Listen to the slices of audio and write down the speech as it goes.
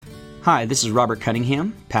Hi, this is Robert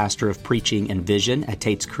Cunningham, pastor of Preaching and Vision at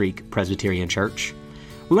Tates Creek Presbyterian Church.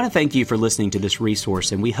 We want to thank you for listening to this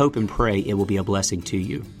resource, and we hope and pray it will be a blessing to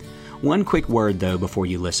you. One quick word, though, before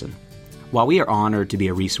you listen. While we are honored to be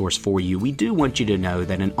a resource for you, we do want you to know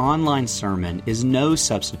that an online sermon is no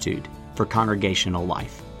substitute for congregational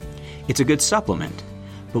life. It's a good supplement,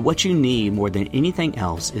 but what you need more than anything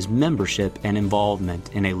else is membership and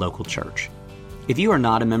involvement in a local church. If you are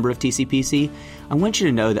not a member of TCPC, I want you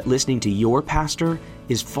to know that listening to your pastor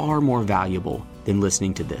is far more valuable than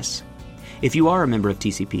listening to this. If you are a member of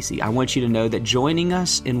TCPC, I want you to know that joining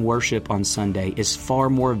us in worship on Sunday is far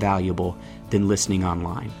more valuable than listening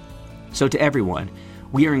online. So to everyone,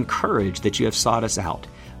 we are encouraged that you have sought us out,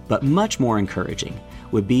 but much more encouraging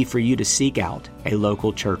would be for you to seek out a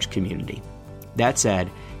local church community. That said,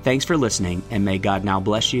 thanks for listening, and may God now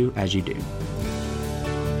bless you as you do.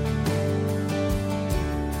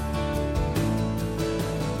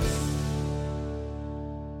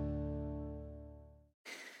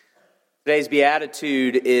 Today's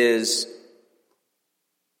Beatitude is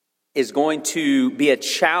going to be a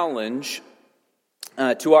challenge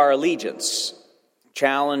to our allegiance.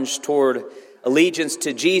 Challenge toward allegiance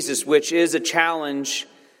to Jesus, which is a challenge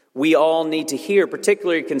we all need to hear,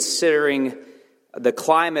 particularly considering the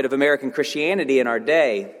climate of American Christianity in our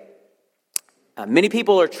day. Many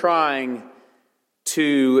people are trying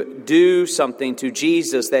to do something to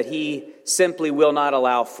Jesus that he simply will not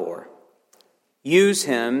allow for. Use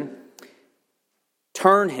him,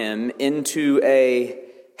 turn him into a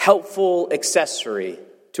helpful accessory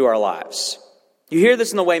to our lives. You hear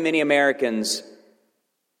this in the way many Americans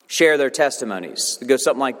share their testimonies. It goes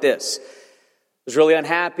something like this. I was really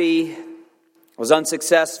unhappy. I was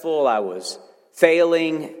unsuccessful. I was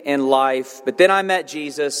failing in life. But then I met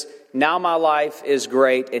Jesus. Now my life is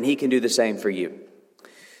great, and he can do the same for you.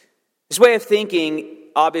 This way of thinking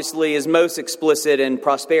obviously is most explicit in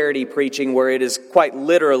prosperity preaching, where it is quite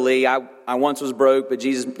literally, I once was broke, but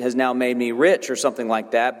Jesus has now made me rich, or something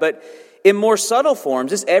like that. But in more subtle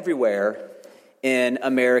forms, it's everywhere in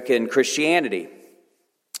American Christianity.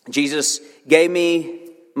 Jesus gave me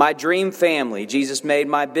my dream family. Jesus made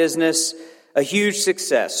my business a huge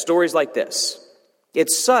success. Stories like this.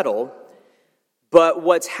 It's subtle, but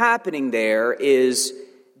what's happening there is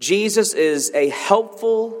Jesus is a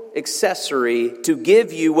helpful accessory to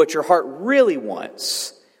give you what your heart really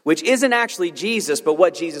wants, which isn't actually Jesus, but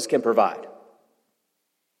what Jesus can provide.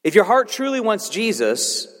 If your heart truly wants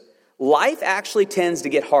Jesus, life actually tends to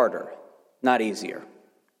get harder, not easier.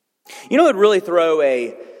 You know what would really throw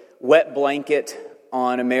a wet blanket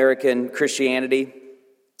on American Christianity?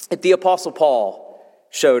 If the Apostle Paul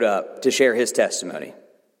showed up to share his testimony.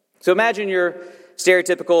 So imagine your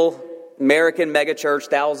stereotypical American megachurch,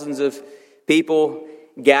 thousands of people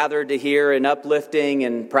gathered to hear an uplifting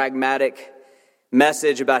and pragmatic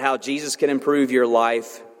message about how Jesus can improve your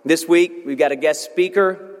life. This week, we've got a guest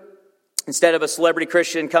speaker. Instead of a celebrity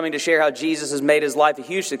Christian coming to share how Jesus has made his life a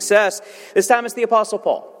huge success, this time it's the Apostle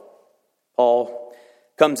Paul. Paul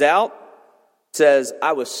comes out, says,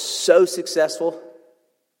 I was so successful,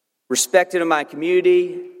 respected in my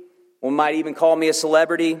community, one might even call me a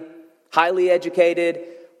celebrity, highly educated,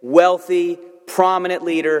 wealthy, prominent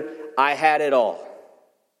leader. I had it all.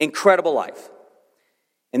 Incredible life.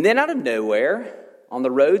 And then out of nowhere, on the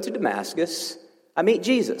road to Damascus, I meet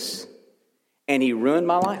Jesus. And he ruined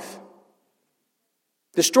my life.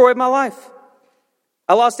 Destroyed my life.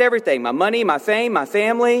 I lost everything. My money, my fame, my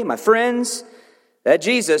family, my friends. That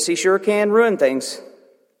Jesus, he sure can ruin things.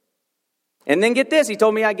 And then get this, he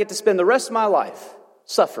told me I get to spend the rest of my life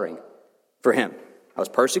suffering for him. I was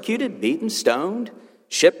persecuted, beaten, stoned,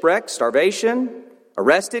 shipwrecked, starvation,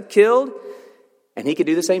 arrested, killed, and he could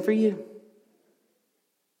do the same for you.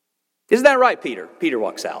 Isn't that right, Peter? Peter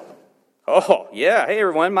walks out. Oh, yeah. Hey,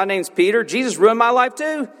 everyone. My name's Peter. Jesus ruined my life,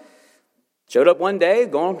 too. Showed up one day,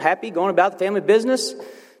 going about the family business.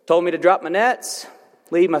 Told me to drop my nets,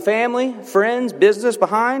 leave my family, friends, business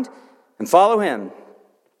behind, and follow him.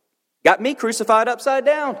 Got me crucified upside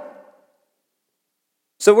down.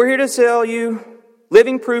 So we're here to tell you,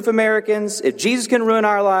 living proof Americans, if Jesus can ruin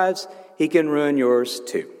our lives, he can ruin yours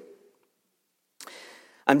too.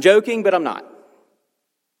 I'm joking, but I'm not.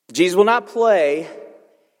 Jesus will not play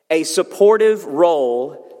a supportive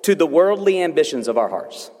role to the worldly ambitions of our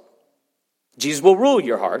hearts. Jesus will rule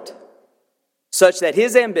your heart such that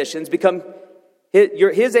his ambitions become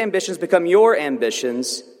your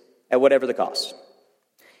ambitions at whatever the cost.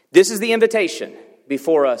 This is the invitation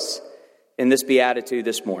before us in this beatitude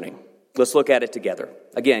this morning. Let's look at it together.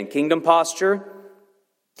 Again, kingdom posture,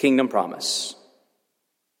 kingdom promise.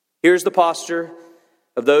 Here's the posture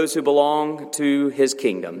of those who belong to his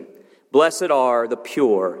kingdom. Blessed are the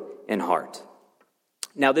pure in heart.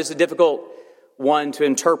 Now, this is a difficult one to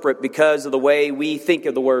interpret because of the way we think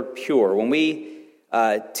of the word pure. When we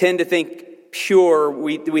tend to think pure,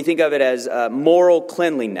 we think of it as moral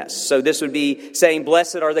cleanliness. So this would be saying,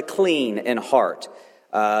 blessed are the clean in heart,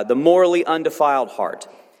 the morally undefiled heart.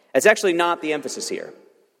 It's actually not the emphasis here.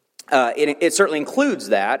 It certainly includes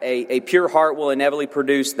that. A pure heart will inevitably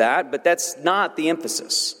produce that, but that's not the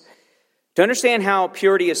emphasis. To understand how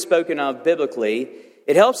purity is spoken of biblically,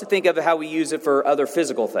 it helps to think of how we use it for other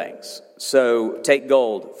physical things. So take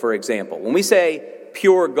gold, for example. When we say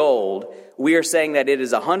pure gold, we are saying that it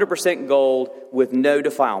is 100% gold with no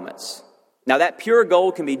defilements. Now that pure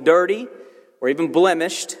gold can be dirty or even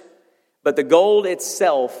blemished, but the gold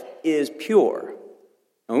itself is pure.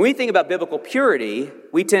 When we think about biblical purity,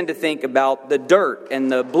 we tend to think about the dirt and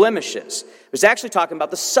the blemishes. It's actually talking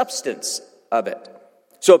about the substance of it.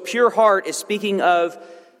 So a pure heart is speaking of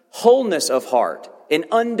wholeness of heart, an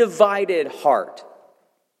undivided heart.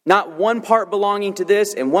 Not one part belonging to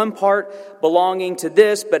this and one part belonging to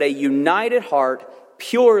this, but a united heart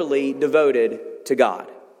purely devoted to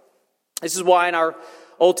God. This is why in our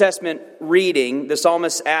Old Testament reading, the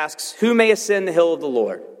psalmist asks, who may ascend the hill of the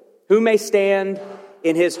Lord? Who may stand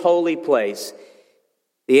in his holy place?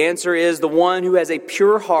 The answer is the one who has a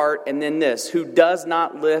pure heart, and then this, who does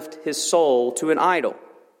not lift his soul to an idol.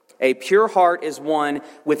 A pure heart is one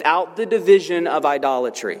without the division of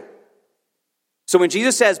idolatry. So when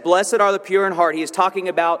Jesus says, blessed are the pure in heart, he is talking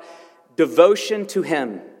about devotion to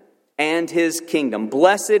him and his kingdom.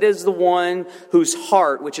 Blessed is the one whose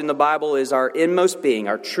heart, which in the Bible is our inmost being,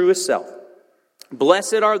 our truest self.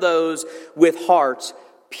 Blessed are those with hearts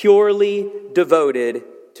purely devoted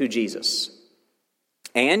to Jesus.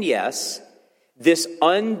 And yes, this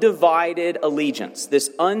undivided allegiance,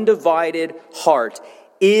 this undivided heart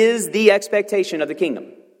is the expectation of the kingdom.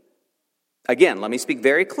 Again, let me speak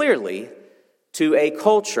very clearly to a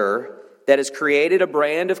culture that has created a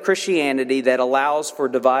brand of Christianity that allows for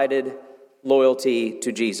divided loyalty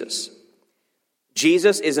to Jesus.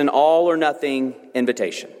 Jesus is an all or nothing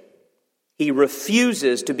invitation. He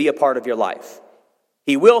refuses to be a part of your life.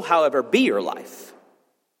 He will, however, be your life.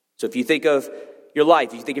 So if you think of your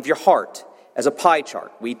life, you think of your heart as a pie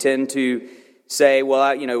chart. We tend to say,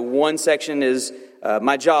 well, one section is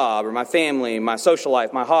my job or my family, my social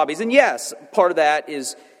life, my hobbies. And yes, part of that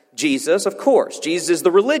is Jesus, of course. Jesus is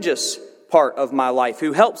the religious part of my life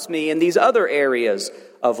who helps me in these other areas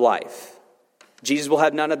of life. Jesus will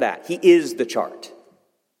have none of that. He is the chart.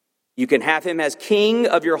 You can have him as king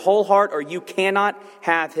of your whole heart, or you cannot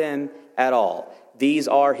have him at all. These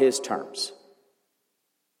are his terms.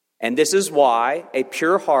 And this is why a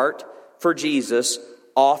pure heart for Jesus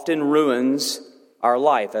often ruins our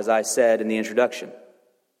life, as I said in the introduction.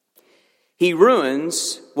 He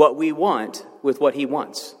ruins what we want with what he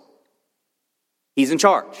wants. He's in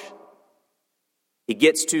charge. He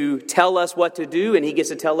gets to tell us what to do, and he gets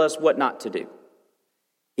to tell us what not to do.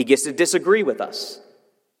 He gets to disagree with us.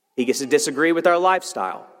 He gets to disagree with our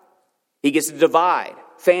lifestyle. He gets to divide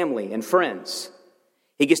family and friends.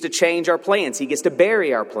 He gets to change our plans. He gets to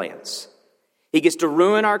bury our plans. He gets to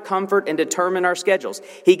ruin our comfort and determine our schedules.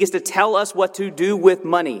 He gets to tell us what to do with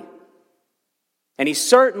money. And he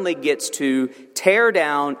certainly gets to tear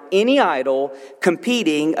down any idol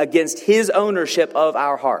competing against his ownership of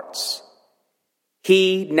our hearts.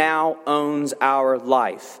 He now owns our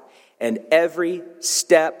life. And every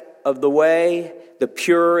step of the way, the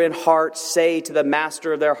pure in heart say to the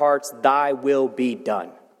master of their hearts, thy will be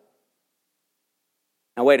done.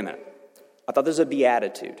 Now wait a minute. I thought this was a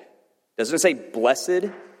beatitude. Doesn't it say,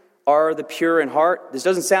 blessed are the pure in heart? This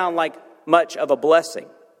doesn't sound like much of a blessing.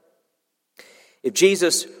 If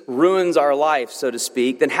Jesus ruins our life, so to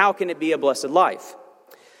speak, then how can it be a blessed life?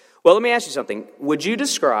 Well, let me ask you something. Would you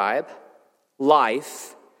describe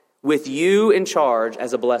life with you in charge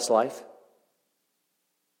as a blessed life?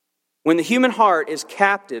 When the human heart is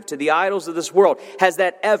captive to the idols of this world, has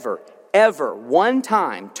that ever one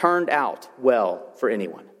time turned out well for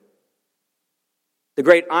anyone? The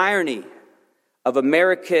great irony of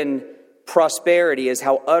American prosperity is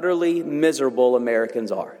how utterly miserable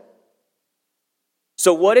Americans are.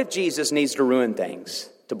 So what if Jesus needs to ruin things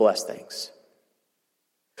to bless things?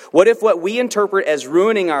 What if what we interpret as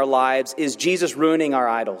ruining our lives is Jesus ruining our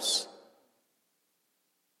idols?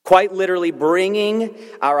 Quite literally bringing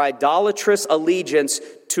our idolatrous allegiance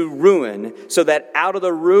to ruin so that out of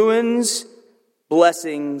the ruins,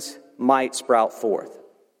 blessings might sprout forth.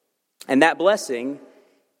 And that blessing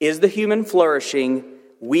is the human flourishing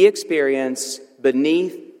we experience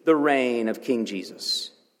beneath the reign of King Jesus.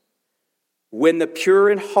 When the pure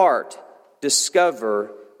in heart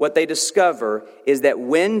discover what they discover is that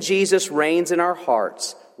when Jesus reigns in our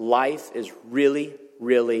hearts, life is really,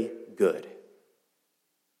 really good.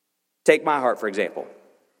 Take my heart, for example.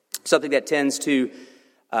 Something that tends to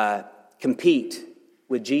compete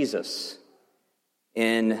with Jesus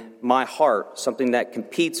in my heart, something that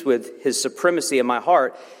competes with his supremacy in my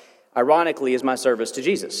heart, ironically, is my service to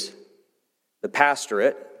Jesus. The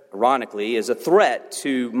pastorate, ironically, is a threat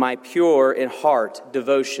to my pure in heart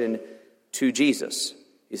devotion to Jesus.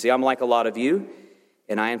 You see, I'm like a lot of you,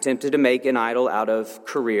 and I am tempted to make an idol out of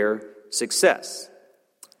career success.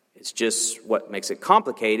 It's just what makes it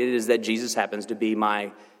complicated is that Jesus happens to be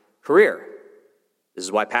my career. This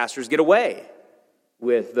is why pastors get away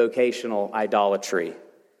with vocational idolatry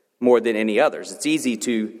more than any others. It's easy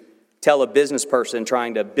to tell a business person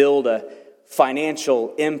trying to build a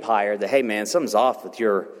financial empire that, hey man, something's off with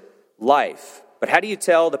your life. But how do you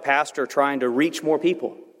tell the pastor trying to reach more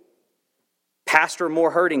people, pastor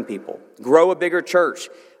more hurting people, grow a bigger church,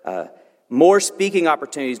 more speaking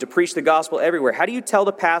opportunities to preach the gospel everywhere? How do you tell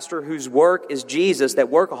the pastor whose work is Jesus that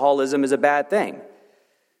workaholism is a bad thing?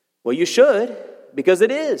 Well, you should, because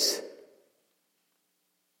it is.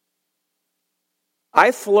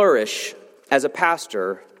 I flourish as a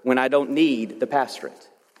pastor when I don't need the pastorate.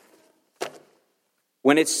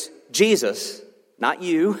 When it's Jesus, not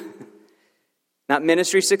you, not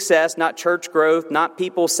ministry success, not church growth, not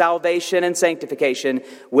people's salvation and sanctification,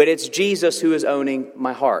 when it's Jesus who is owning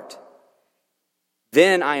my heart,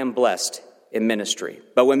 then I am blessed in ministry.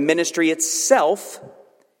 But when ministry itself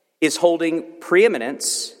is holding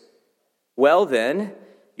preeminence, well then,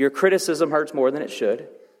 your criticism hurts more than it should.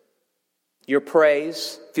 Your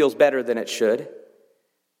praise feels better than it should.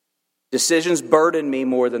 Decisions burden me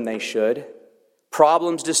more than they should.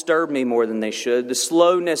 Problems disturb me more than they should. The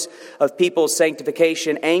slowness of people's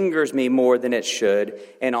sanctification angers me more than it should.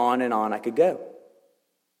 And on I could go.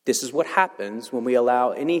 This is what happens when we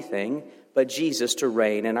allow anything but Jesus to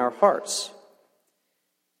reign in our hearts.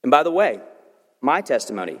 And by the way, my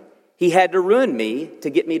testimony, he had to ruin me to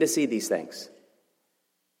get me to see these things.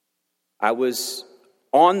 I was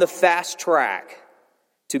on the fast track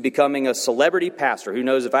to becoming a celebrity pastor. Who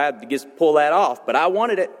knows if I had to just pull that off, but I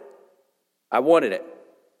wanted it. I wanted it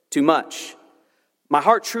too much. My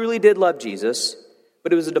heart truly did love Jesus,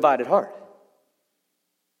 but it was a divided heart.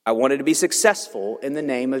 I wanted to be successful in the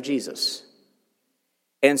name of Jesus.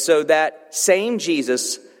 And so that same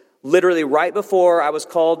Jesus, literally right before I was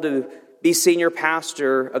called to be senior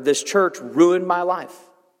pastor of this church, ruined my life.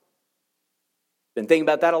 Been thinking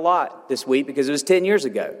about that a lot this week because it was 10 years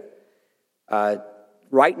ago.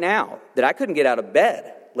 Right now, that I couldn't get out of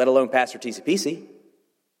bed, let alone pastor TCPC.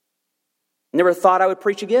 Never thought I would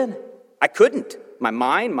preach again. I couldn't. My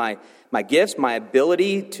mind, my gifts, my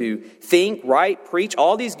ability to think, write, preach,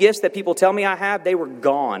 all these gifts that people tell me I have, they were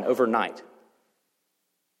gone overnight.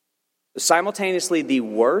 Simultaneously, the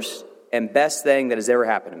worst and best thing that has ever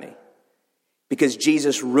happened to me. Because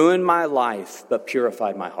Jesus ruined my life, but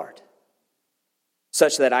purified my heart.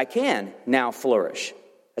 Such that I can now flourish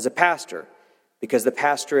as a pastor, because the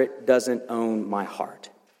pastorate doesn't own my heart.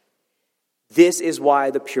 This is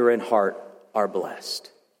why the pure in heart are blessed.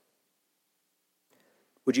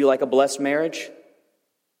 Would you like a blessed marriage?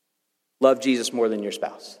 Love Jesus more than your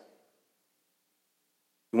spouse.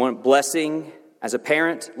 You want blessing as a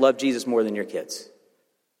parent? Love Jesus more than your kids.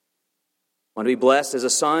 Want to be blessed as a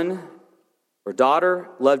son or daughter?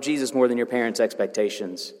 Love Jesus more than your parents'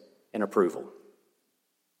 expectations and approval.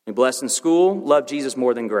 Be blessed in school? Love Jesus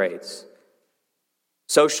more than grades.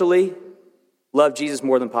 Socially? Love Jesus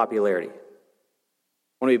more than popularity.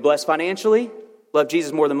 Want to be blessed financially? Love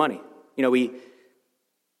Jesus more than money. You know,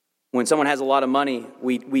 when someone has a lot of money,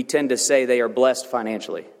 we tend to say they are blessed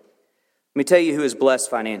financially. Let me tell you who is blessed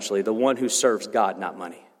financially: the one who serves God, not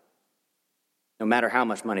money. No matter how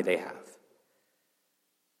much money they have.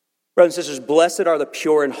 Brothers and sisters, blessed are the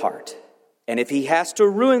pure in heart. And if he has to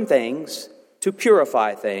ruin things to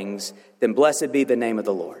purify things, then blessed be the name of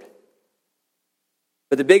the Lord.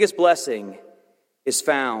 But the biggest blessing is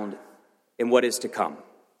found in what is to come.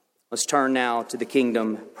 Let's turn now to the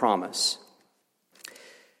kingdom promise.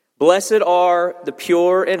 Blessed are the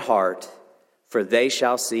pure in heart, for they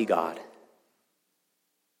shall see God.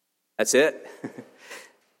 That's it.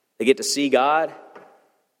 They get to see God.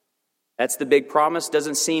 That's the big promise.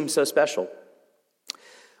 Doesn't seem so special.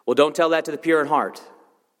 Well, don't tell that to the pure in heart.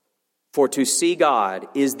 For to see God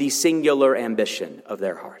is the singular ambition of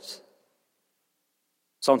their hearts.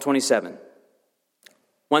 Psalm 27.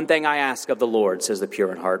 One thing I ask of the Lord, says the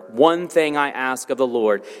pure in heart. One thing I ask of the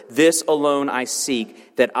Lord, this alone I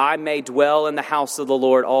seek, that I may dwell in the house of the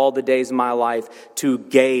Lord all the days of my life, to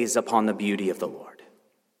gaze upon the beauty of the Lord.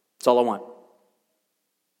 That's all I want.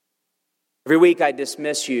 Every week I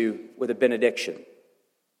dismiss you with a benediction,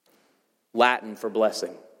 Latin for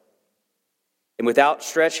blessing. And with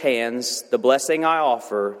outstretched hands, the blessing I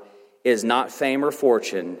offer is not fame or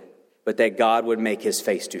fortune, but that God would make his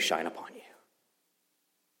face to shine upon you.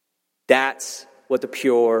 That's what the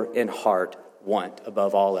pure in heart want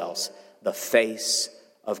above all else, the face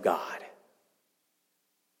of God.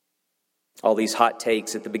 All these hot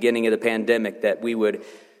takes at the beginning of the pandemic that we would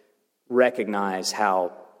recognize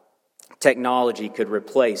how technology could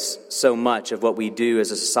replace so much of what we do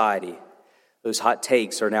as a society. Those hot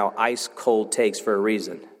takes are now ice cold takes for a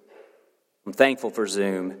reason. I'm thankful for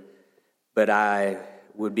Zoom, but I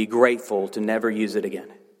would be grateful to never use it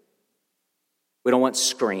again. We don't want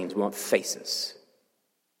screens, we want faces.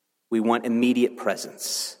 We want immediate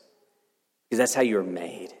presence, because that's how you're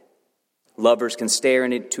made. Lovers can stare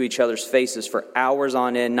into each other's faces for hours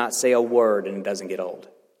on end, not say a word, and it doesn't get old.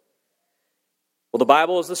 Well, the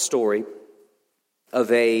Bible is the story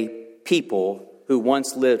of a people who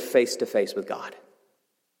once lived face to face with God.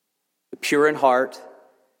 The pure in heart,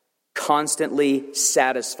 constantly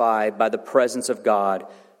satisfied by the presence of God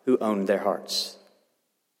who owned their hearts.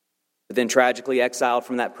 But then tragically exiled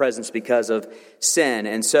from that presence because of sin.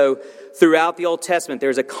 And so throughout the Old Testament,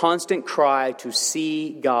 there's a constant cry to see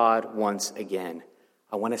God once again.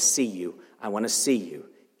 I want to see you. I want to see you.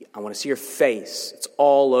 I want to see your face. It's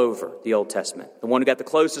all over the Old Testament. The one who got the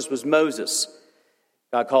closest was Moses.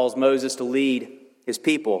 God calls Moses to lead his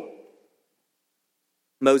people.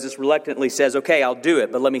 Moses reluctantly says, okay, I'll do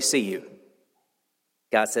it, but let me see you.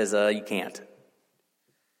 God says, you can't.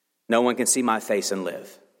 No one can see my face and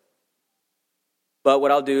live. But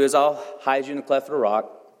what I'll do is I'll hide you in the cleft of the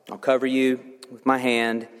rock. I'll cover you with my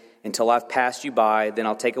hand until I've passed you by. Then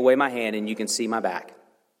I'll take away my hand and you can see my back.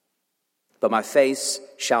 But my face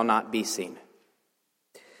shall not be seen.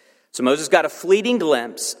 So Moses got a fleeting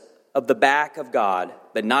glimpse of the back of God,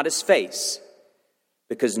 but not his face,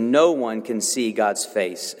 because no one can see God's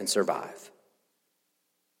face and survive.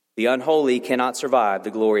 The unholy cannot survive the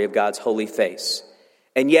glory of God's holy face.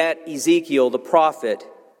 And yet Ezekiel, the prophet,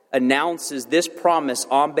 announces this promise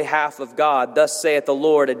on behalf of God. Thus saith the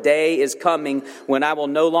Lord, a day is coming when I will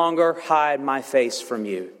no longer hide my face from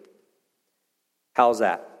you. How's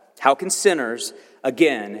that? How can sinners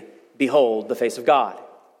again behold the face of God?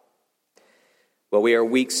 Well, we are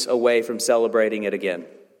weeks away from celebrating it again.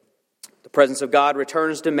 The presence of God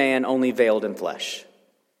returns to man only veiled in flesh.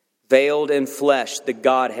 Veiled in flesh, the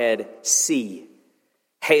Godhead see.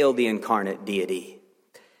 Hail the incarnate deity.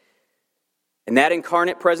 And that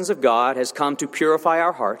incarnate presence of God has come to purify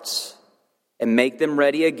our hearts and make them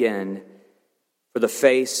ready again for the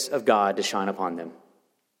face of God to shine upon them.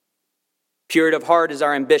 Purity of heart is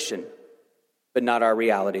our ambition, but not our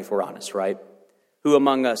reality, if we're honest, right? Who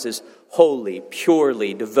among us is holy,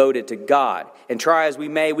 purely devoted to God? And try as we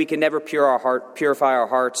may, we can never purify our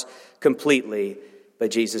hearts completely,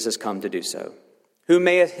 but Jesus has come to do so. Who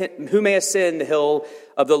may ascend the hill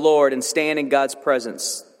of the Lord and stand in God's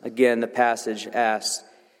presence? Again, the passage asks,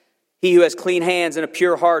 he who has clean hands and a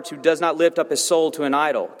pure heart, who does not lift up his soul to an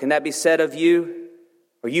idol. Can that be said of you?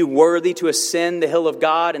 Are you worthy to ascend the hill of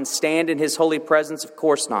God and stand in his holy presence? Of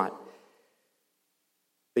course not.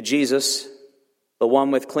 But Jesus, the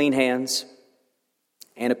one with clean hands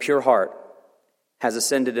and a pure heart, has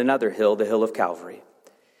ascended another hill, the hill of Calvary.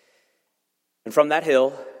 And from that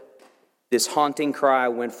hill, this haunting cry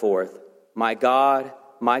went forth, my God,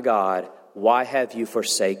 why have you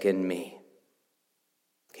forsaken me?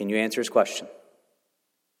 Can you answer his question?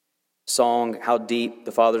 Song, How Deep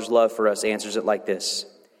the Father's Love for Us, answers it like this.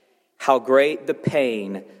 How great the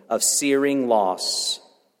pain of searing loss.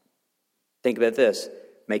 Think about this.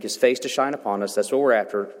 Make his face to shine upon us. That's what we're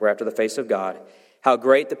after. We're after the face of God. How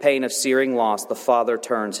great the pain of searing loss, the Father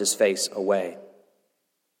turns his face away.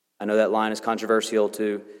 I know that line is controversial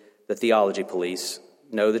to the theology police.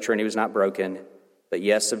 No, the Trinity was not broken. But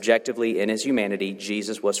yes, subjectively in his humanity,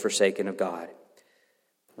 Jesus was forsaken of God.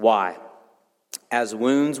 Why? As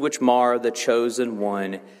wounds which mar the chosen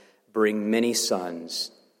one bring many sons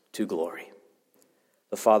to glory.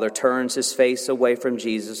 The Father turns his face away from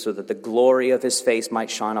Jesus so that the glory of his face might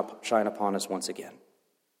shine upon us once again.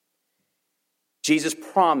 Jesus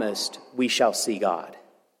promised we shall see God,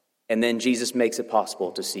 and then Jesus makes it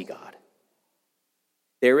possible to see God.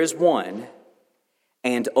 There is one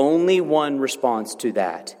and only one response to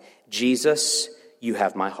that. Jesus, you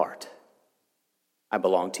have my heart. I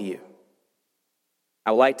belong to you.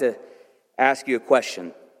 I would like to ask you a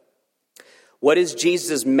question. What is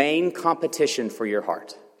Jesus' main competition for your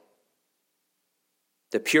heart?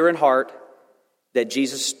 The pure in heart that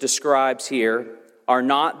Jesus describes here are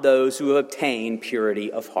not those who have obtained purity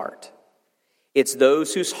of heart. It's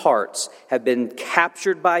those whose hearts have been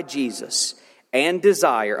captured by Jesus and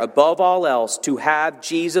desire, above all else, to have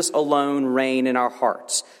Jesus alone reign in our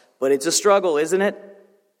hearts. But it's a struggle, isn't it?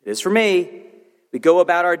 It is for me. We go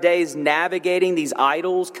about our days navigating these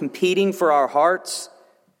idols, competing for our hearts.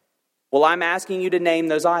 Well, I'm asking you to name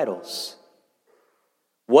those idols.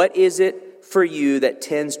 What is it for you that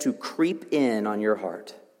tends to creep in on your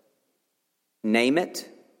heart? Name it,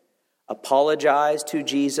 apologize to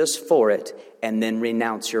Jesus for it, and then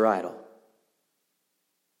renounce your idol.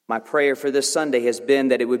 My prayer for this Sunday has been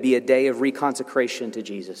that it would be a day of reconsecration to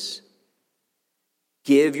Jesus.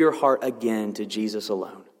 Give your heart again to Jesus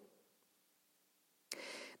alone.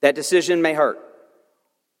 That decision may hurt,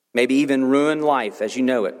 maybe even ruin life as you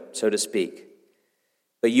know it, so to speak,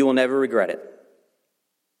 but you will never regret it.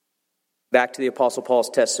 Back to the Apostle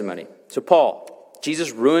Paul's testimony. So Paul,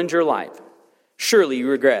 Jesus ruined your life. Surely you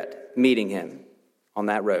regret meeting him on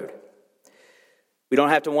that road. We don't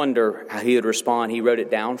have to wonder how he would respond. He wrote it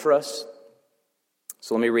down for us.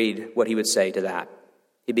 So let me read what he would say to that.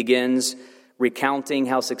 He begins recounting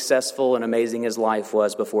how successful and amazing his life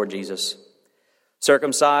was before Jesus.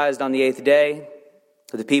 Circumcised on the 8th day,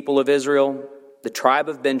 to the people of Israel, the tribe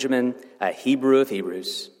of Benjamin, a Hebrew of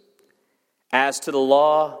Hebrews. As to the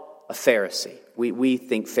law, a Pharisee. We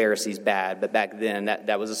think Pharisee's bad, but back then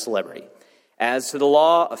that was a celebrity. As to the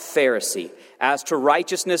law, a Pharisee. As to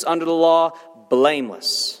righteousness under the law,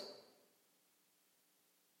 blameless.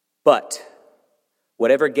 But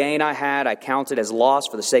whatever gain I had, I counted as loss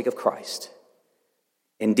for the sake of Christ.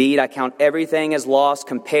 Indeed, I count everything as loss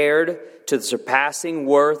compared to the surpassing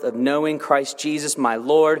worth of knowing Christ Jesus my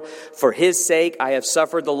Lord. For his sake, I have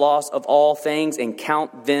suffered the loss of all things and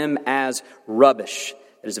count them as rubbish.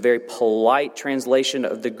 It is a very polite translation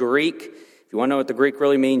of the Greek. If you want to know what the Greek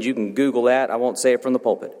really means, you can Google that. I won't say it from the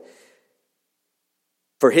pulpit.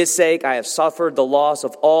 For his sake, I have suffered the loss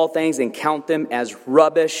of all things and count them as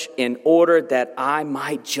rubbish in order that I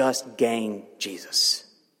might just gain Jesus.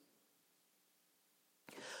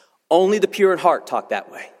 Only the pure in heart talk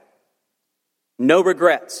that way. No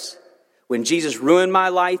regrets. When Jesus ruined my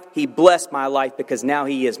life, he blessed my life because now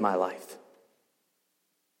he is my life.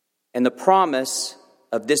 And the promise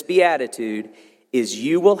of this beatitude is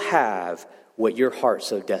you will have what your heart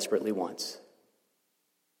so desperately wants.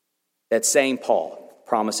 That same Paul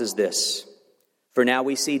promises this. For now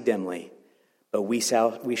we see dimly, but we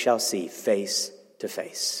shall see face to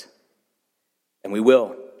face. And we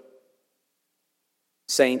will.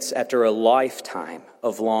 Saints, after a lifetime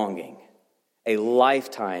of longing, a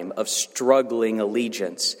lifetime of struggling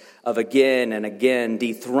allegiance, of again and again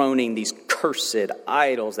dethroning these cursed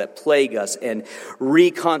idols that plague us and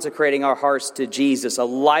reconsecrating our hearts to Jesus, a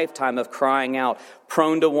lifetime of crying out,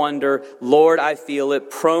 prone to wonder, Lord, I feel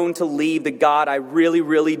it, prone to leave the God I really,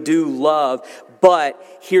 really do love,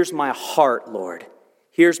 but here's my heart, Lord.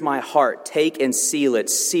 Here's my heart. Take and seal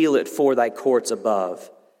it for thy courts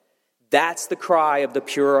above. That's the cry of the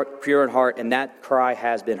pure in heart, and that cry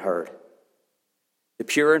has been heard. The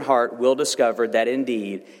pure in heart will discover that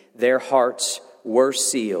indeed their hearts were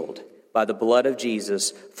sealed by the blood of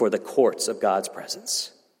Jesus for the courts of God's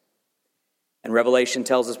presence. And Revelation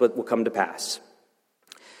tells us what will come to pass.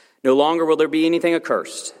 No longer will there be anything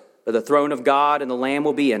accursed, but the throne of God and the Lamb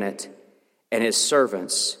will be in it, and his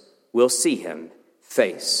servants will see him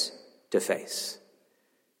face to face.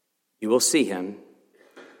 You will see him,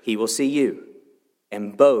 he will see you,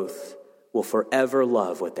 and both will forever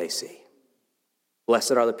love what they see.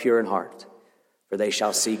 Blessed are the pure in heart, for they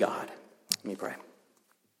shall see God. Let me pray.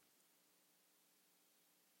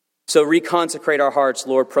 So reconsecrate our hearts,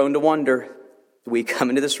 Lord, prone to wonder. We come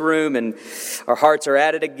into this room and our hearts are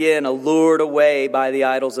at it again, allured away by the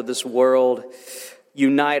idols of this world.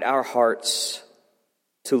 Unite our hearts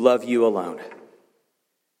to love you alone.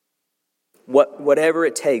 Whatever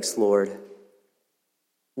it takes, Lord,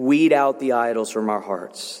 weed out the idols from our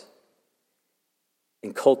hearts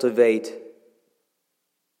and cultivate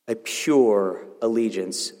a pure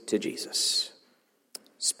allegiance to Jesus.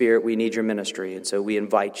 Spirit, we need your ministry, and so we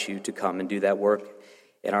invite you to come and do that work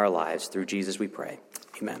in our lives. Through Jesus we pray.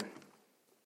 Amen.